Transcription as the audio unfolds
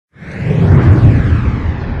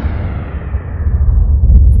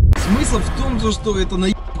Смысл в том, что это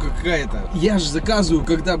наебка какая-то. Я же заказываю,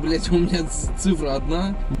 когда, блядь, у меня цифра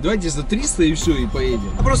одна. Давайте за 300 и все, и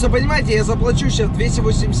поедем. Просто, понимаете, я заплачу сейчас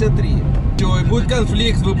 283. Все, и будет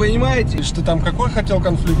конфликт, вы понимаете? Ты там какой хотел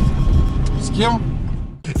конфликт? С кем?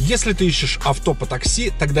 Если ты ищешь авто по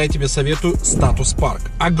такси, тогда я тебе советую Таксопарк.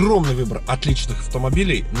 Огромный выбор отличных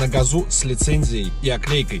автомобилей на газу с лицензией и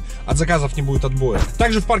оклейкой. От заказов не будет отбоя.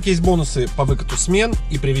 Также в парке есть бонусы по выкату смен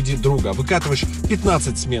и приведи друга. Выкатываешь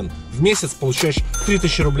 15 смен в месяц, получаешь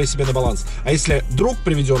 3000 рублей себе на баланс. А если друг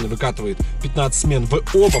приведенный выкатывает 15 смен, вы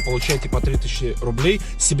оба получаете по 3000 рублей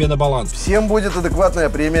себе на баланс. Всем будет адекватная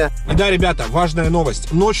премия. И да, ребята, важная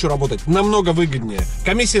новость. Ночью работать намного выгоднее.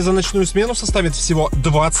 Комиссия за ночную смену составит всего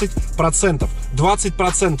 20%.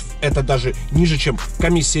 20% это даже ниже, чем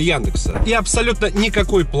комиссия Яндекса. И абсолютно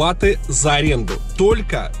никакой платы за аренду.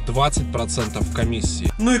 Только 20%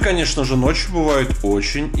 комиссии. Ну и, конечно же, ночью бывают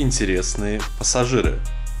очень интересные пассажиры.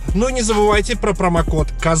 Но не забывайте про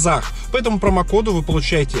промокод КАЗАХ. По этому промокоду вы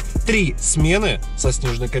получаете 3 смены со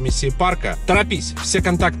сниженной комиссией парка. Торопись, все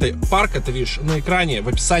контакты парка ты видишь на экране, в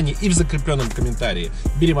описании и в закрепленном комментарии.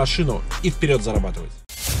 Бери машину и вперед зарабатывать.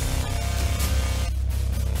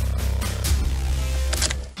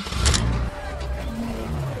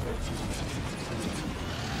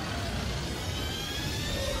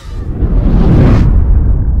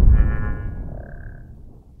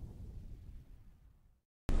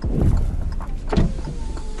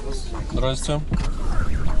 Здравствуйте.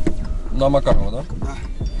 На Макарова, да? Да.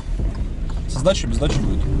 Со сдачей, без сдачи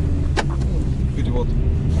будет? Перевод.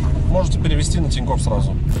 Можете перевести на Тинькофф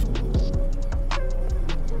сразу.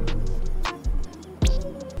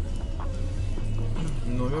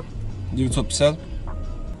 Номер? 950.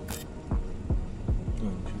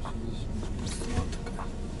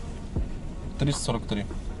 343.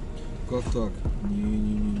 Как так?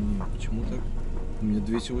 Не-не-не-не. Почему так? У меня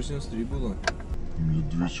 283 было. Мне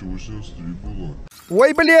 283 было.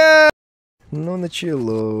 Ой, бля! Ну,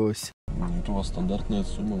 началось. Нет, у вас стандартная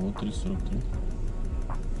сумма, вот 343.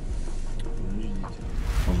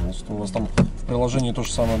 Пожалуйста, у вас там в приложении то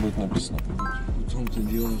же самое будет написано. В том-то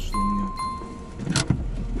дело, что у меня...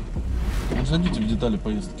 Вот зайдите в детали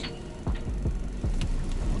поездки.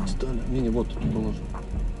 Детали? Не, вот тут положено.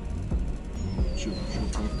 Что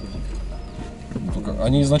как-то? Только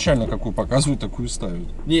они изначально какую показывают, такую ставят.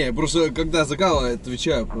 Не, просто когда заказал, я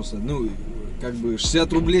отвечаю просто, ну, как бы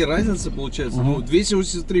 60 рублей разница получается, ну,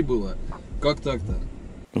 283 было. Как так-то?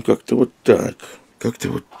 Ну как-то вот так. Как-то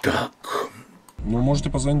вот так. Ну, можете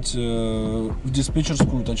позвонить в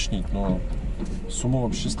диспетчерскую уточнить, но сумма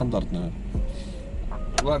вообще стандартная.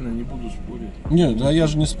 Ладно, не буду спорить. Не, да я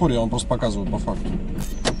же не спорю, я вам просто показываю по факту.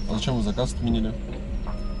 А зачем вы заказ отменили?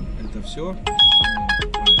 Это все?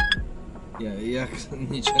 Я ничего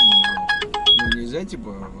не делал. Ну, нельзя, типа,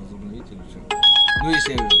 возобновить или все? Ну,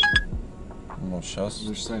 если... Ну, сейчас.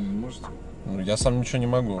 Вы же сами можете. Ну, я сам ничего не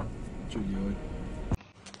могу. Что делать?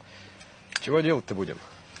 Чего делать-то будем?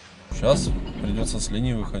 Сейчас придется с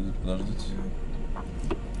линии выходить, подождите.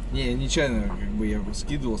 Не, я нечаянно, как бы, я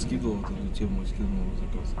скидывал вот эту тему, скидывал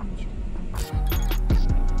заказ.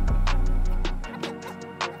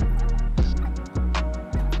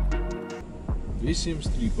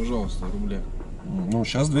 273, пожалуйста, рубля. Ну,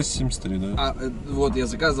 сейчас 273, да. А, вот, я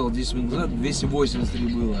заказывал 10 минут назад,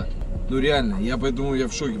 283 было. Ну, реально, поэтому я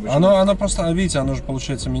в шоке. Оно просто, видите, оно же,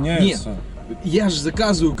 получается, меняется. Нет, я же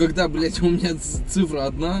заказываю, когда, блядь, у меня цифра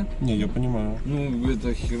одна. Не, я понимаю. Ну,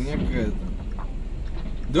 это херня какая-то.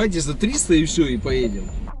 Давайте за 300 и все, и поедем.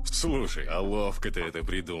 Слушай, а ловко ты это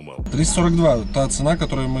придумал. 342, та цена,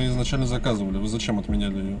 которую мы изначально заказывали. Вы зачем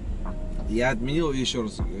отменяли ее? Я отменил еще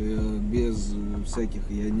раз, без всяких,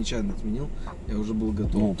 я нечаянно отменил, я уже был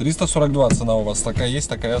готов. Ну, 342 цена у вас такая есть,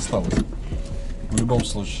 такая и осталась. В любом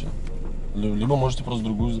случае. Либо можете просто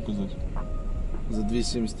другую заказать. За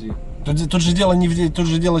 273. Тут же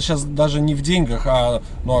дело сейчас даже не в деньгах, а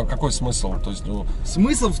ну а какой смысл? То есть, ну...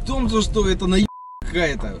 Смысл в том, что это наебка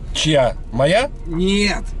какая-то. Чья? Моя?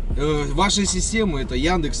 Нет. Ваша система, это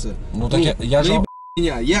Яндекса. Ну так я же...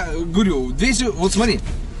 Меня. Я говорю, 200... Вот смотри,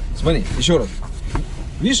 еще раз.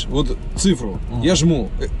 Видишь, вот цифру. Я жму.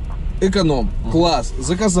 Эконом, класс,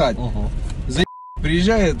 заказать.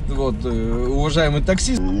 Приезжает вот уважаемый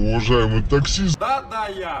таксист. Уважаемый таксист. Да,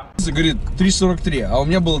 я. Говорит 343, а у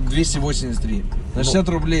меня было 283. На 60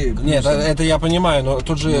 рублей. Нет, это я понимаю, но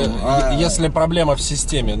тут же, если проблема в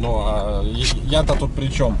системе, ну, я-то тут при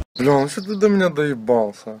чем? Бля, он что ты до меня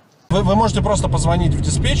доебался? Вы можете просто позвонить в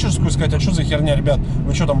диспетчерскую и сказать, а что за херня, ребят,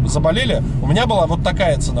 вы что там, заболели? У меня была вот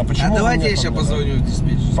такая цена, почему? А давайте я сейчас позвоню в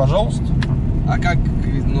диспетчерскую. Пожалуйста. А как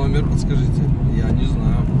номер, подскажите? Я не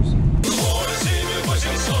знаю просто. 8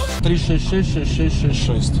 800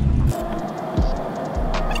 3666666.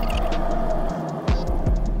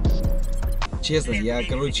 Честно, я,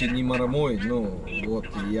 короче, не марамой, ну, вот,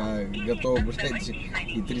 я готов, блядь,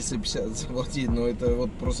 и 350 заплатить, но это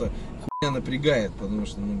вот просто хуйня напрягает, потому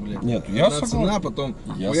что, ну, блядь, нет, я согласен. Цена, потом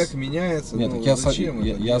хуяк меняется, нет, ну, я зачем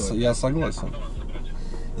я согласен.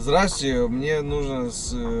 Здравствуйте, мне нужно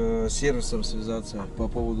с сервисом связаться по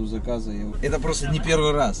поводу заказа. Это просто не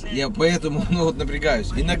первый раз, я поэтому, ну, вот,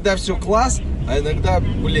 напрягаюсь. Иногда все класс, а иногда,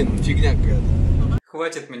 блин, фигня какая-то.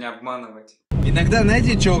 Хватит меня обманывать. Иногда,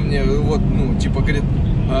 знаете, что мне, вот, ну, типа, говорит,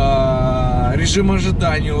 режим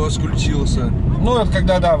ожидания у вас включился. Ну, это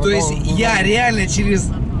когда, да. То есть, я реально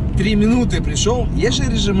через 3 минуты пришел, есть же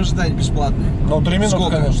режим ожидания бесплатный? Ну, 3 минуты,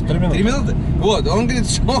 сколько? конечно, 3 минуты. 3 минуты? Вот, он говорит,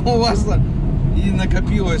 что у вас там, и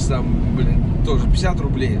накопилось там, блин, тоже 50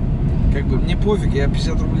 рублей. Как бы, мне пофиг, я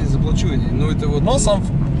 50 рублей заплачу, ну, это вот... Но сам...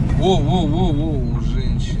 Воу,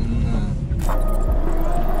 женщина.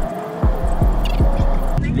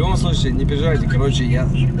 В любом случае, не переживайте, короче, я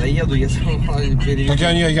доеду, я переведу. Так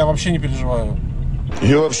я вообще не переживаю.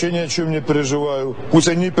 Я вообще ни о чем не переживаю. Пусть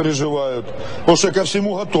они переживают. Потому что я ко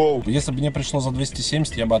всему готов. Если бы мне пришло за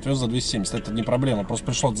 270, я бы отвез за 270. Это не проблема. Просто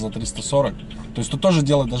пришло за 340. То есть тут тоже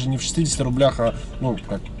дело даже не в 60 рублях, а, ну,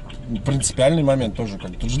 как принципиальный момент тоже.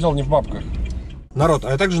 Тут же дело не в бабках. Народ, а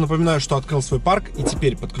я также напоминаю, что открыл свой парк и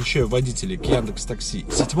теперь подключаю водителей к ЯНДЕКС Такси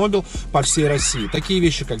и Ситимобил по всей России. Такие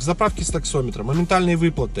вещи, как заправки с таксометра, моментальные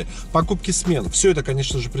выплаты, покупки смен, все это,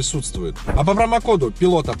 конечно же, присутствует. А по промокоду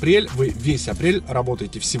Пилот апрель вы весь апрель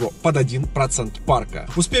работаете всего под 1% парка.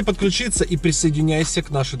 Успей подключиться и присоединяйся к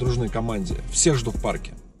нашей дружной команде. Всех жду в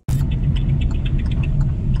парке.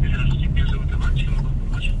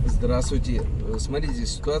 Здравствуйте. Смотрите,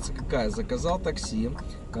 ситуация какая. Заказал такси.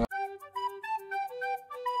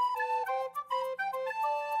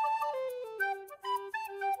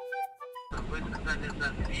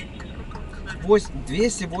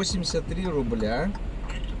 283 рубля.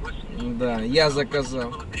 Да, я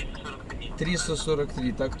заказал.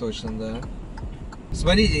 343, так точно, да.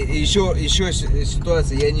 Смотрите, еще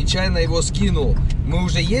ситуация. Я нечаянно его скинул. Мы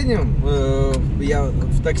уже едем. Я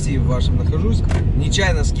в такси вашем нахожусь.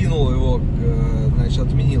 Нечаянно скинул его, значит,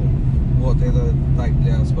 отменил. Вот, это так,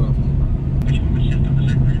 для справки.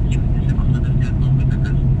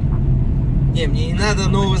 Не, мне не надо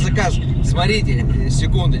новый заказ. Смотрите,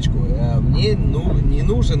 секундочку. Мне не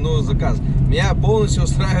нужен новый заказ. Меня полностью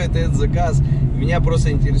устраивает этот заказ. Меня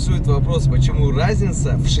просто интересует вопрос, почему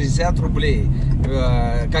разница в 60 рублей.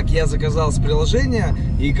 Как я заказал с приложения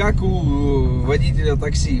и как у водителя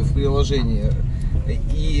такси в приложении.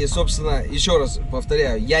 И, собственно, еще раз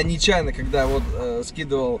повторяю, я нечаянно, когда вот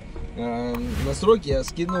скидывал настройки, я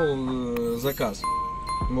скинул заказ.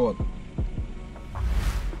 Вот.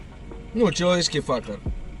 Ну, человеческий фактор.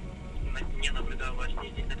 Не наблюдаю вас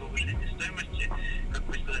на повышение стоимости. Как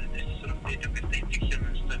вы сказали, 343, только стоит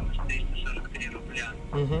фиксированная стоимость 343 рубля.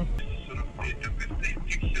 343, только стоит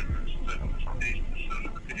фиксированная стоимость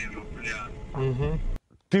 343 рубля.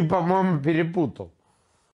 Ты, по-моему, перепутал.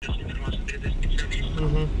 Информацию передать специалисту.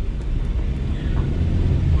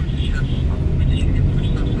 Вот сейчас вытащение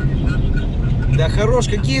почта с вами связывается. Да хорош,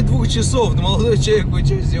 какие 2 часов? Да, молодой человек, вы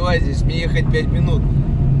что, издеваетесь? Мне ехать 5 минут.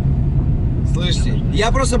 Слышите,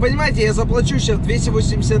 я просто, понимаете, я заплачу сейчас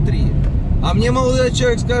 283, а мне молодой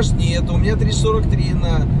человек скажет, нет, у меня 343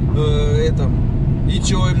 на этом. И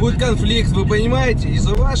чё, и будет конфликт, вы понимаете,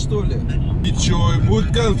 из-за вас, что ли? И чё, и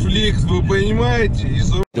будет конфликт, вы понимаете,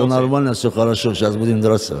 из-за вас. Все нормально, все хорошо, сейчас будем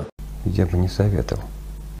драться. Я бы не советовал.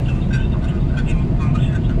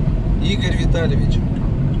 Игорь Витальевич.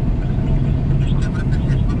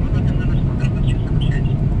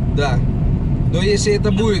 Да. Но если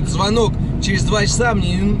это будет звонок через 2 часа,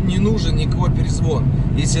 мне не нужен никакой перезвон.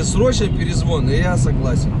 Если срочный перезвон, я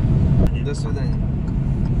согласен. До свидания.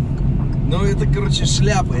 Ну это, короче,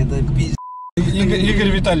 шляпа, это пиздец.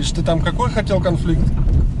 Игорь Витальевич, ты там какой хотел конфликт?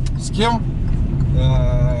 С кем?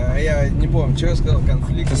 Я не помню, что я сказал,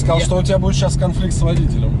 конфликт. Ты сказал, что у тебя будет сейчас конфликт с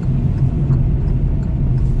водителем.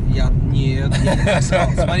 Нет, не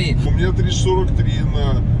сказал. Смотри. У меня 343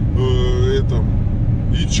 на этом.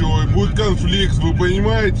 И чё, и будет конфликт, вы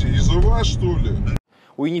понимаете? Из-за вас, что ли?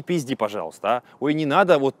 Ой, не пизди, пожалуйста, а. Ой, не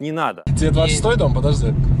надо, вот не надо. Тебе 26 дом,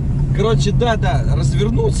 подожди. Короче, да,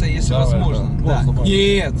 развернуться, если давай, возможно. Да.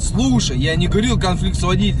 Нет, слушай, я не говорил конфликт с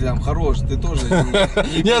водителем, хорош, ты тоже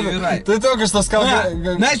не перевирай. Ты только что сказал...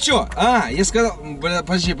 Знаешь что? Я сказал...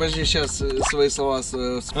 Подожди, сейчас свои слова...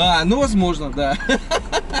 ну возможно, да.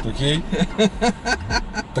 Окей.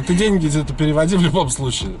 Так ты деньги где-то переводи в любом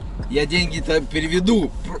случае. Я деньги-то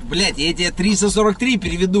переведу. Блять, я тебе 343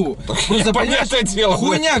 переведу. Просто понятное дело.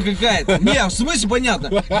 Хуйня какая-то. Не, в смысле понятно.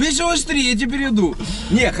 283 я тебе переведу.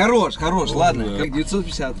 Не, хорош, ладно. Как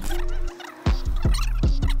 950.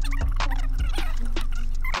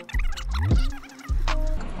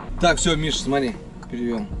 Так, все, Миша, смотри,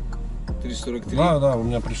 перевел. 343. Да, у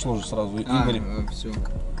меня пришло же сразу. Игорь все.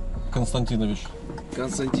 Константинович,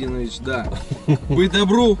 да. Будь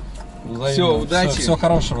добру. Все, удачи. Все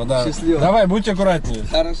хорошего, да. Счастливо. Давай, будьте аккуратнее.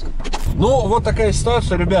 Хорошо. Ну, вот такая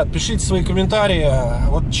ситуация, ребят. Пишите свои комментарии.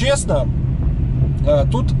 Вот честно,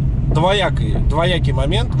 тут двоякий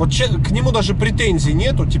момент. Вот к нему даже претензий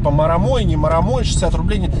нету. Типа марамой, не марамой, 60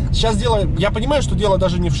 рублей. Нет. Сейчас дело, я понимаю, что дело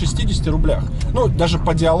даже не в 60 рублях. Ну, даже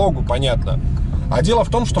по диалогу понятно. А дело в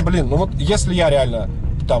том, что, блин, ну вот если я реально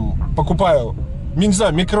там покупаю, не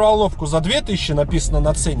знаю, микроволновку за 2000, написано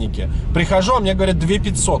на ценнике, прихожу, а мне говорят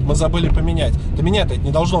 2500, мы забыли поменять. Да меня-то это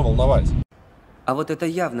не должно волновать. А вот это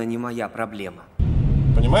явно не моя проблема.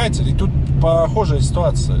 Понимаете? И тут похожая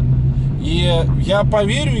ситуация. И я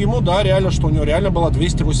поверю ему, да, реально, что у него реально была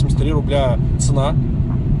 283 рубля цена.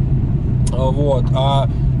 Вот. А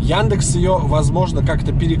Яндекс ее, возможно,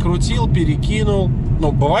 как-то перекрутил, перекинул.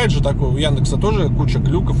 Ну, бывает же такое, у Яндекса тоже куча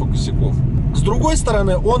глюков и косяков. С другой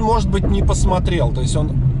стороны, он, может быть, не посмотрел. То есть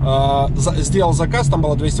он сделал заказ, там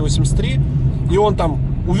было 283, и он там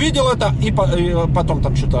увидел это, и потом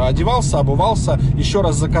там что-то одевался, обувался, еще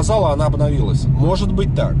раз заказал, а она обновилась. Может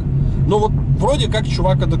быть так. Но вот вроде как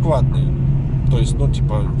чувак адекватный. То есть, ну,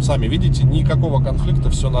 типа, сами видите, никакого конфликта,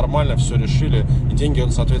 все нормально, все решили, и деньги он,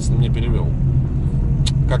 соответственно, мне перевел.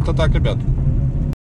 Как-то так, ребят.